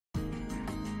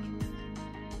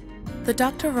The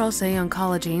Dr Rosell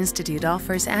Oncology Institute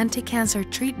offers anti-cancer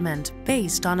treatment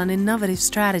based on an innovative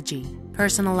strategy,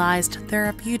 personalized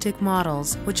therapeutic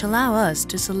models which allow us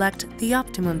to select the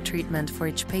optimum treatment for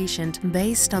each patient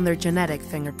based on their genetic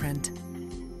fingerprint.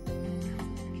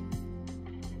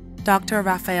 Dr.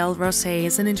 Rafael Rosell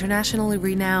is an internationally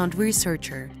renowned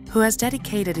researcher who has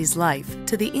dedicated his life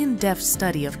to the in-depth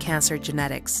study of cancer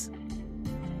genetics.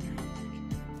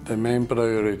 The main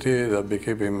priority that we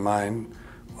keep in mind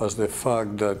was the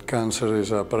fact that cancer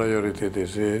is a priority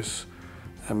disease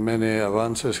and many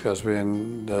advances has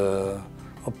been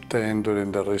obtained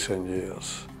during the recent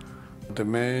years. The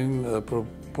main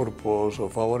purpose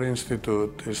of our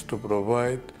institute is to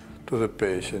provide to the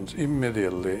patients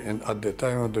immediately and at the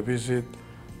time of the visit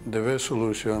the best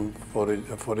solution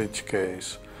for each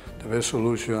case. The best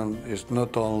solution is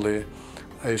not only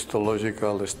a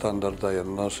histological standard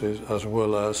diagnosis as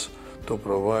well as to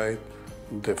provide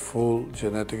the full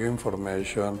genetic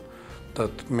information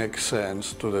that makes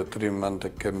sense to the treatment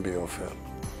that can be offered.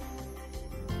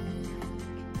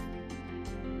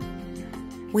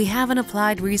 We have an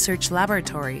applied research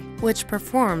laboratory which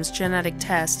performs genetic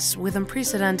tests with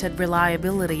unprecedented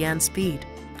reliability and speed.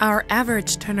 Our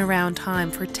average turnaround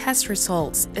time for test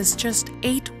results is just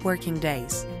 8 working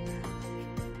days.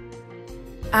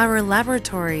 Our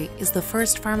laboratory is the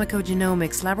first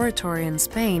pharmacogenomics laboratory in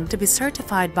Spain to be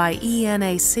certified by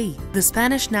ENAC, the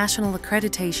Spanish National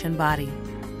Accreditation Body.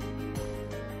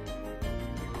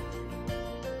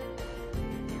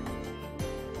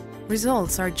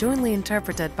 Results are jointly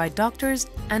interpreted by doctors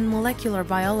and molecular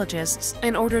biologists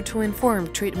in order to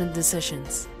inform treatment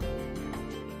decisions.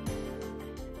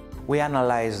 We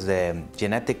analyze the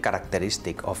genetic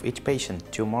characteristic of each patient's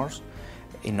tumors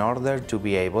in order to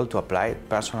be able to apply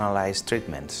personalized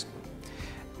treatments.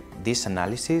 This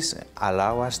analysis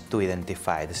allows us to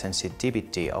identify the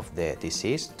sensitivity of the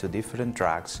disease to different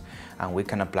drugs, and we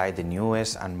can apply the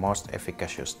newest and most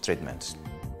efficacious treatments.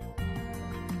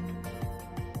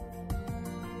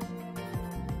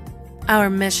 Our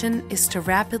mission is to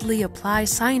rapidly apply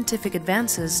scientific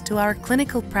advances to our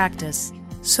clinical practice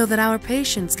so that our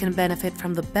patients can benefit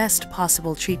from the best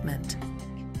possible treatment.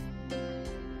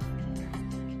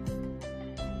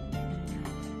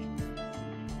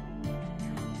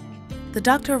 The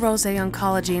Dr. Rosell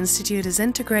Oncology Institute is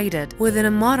integrated within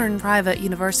a modern private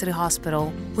university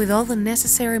hospital with all the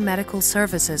necessary medical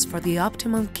services for the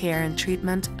optimum care and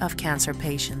treatment of cancer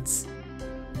patients.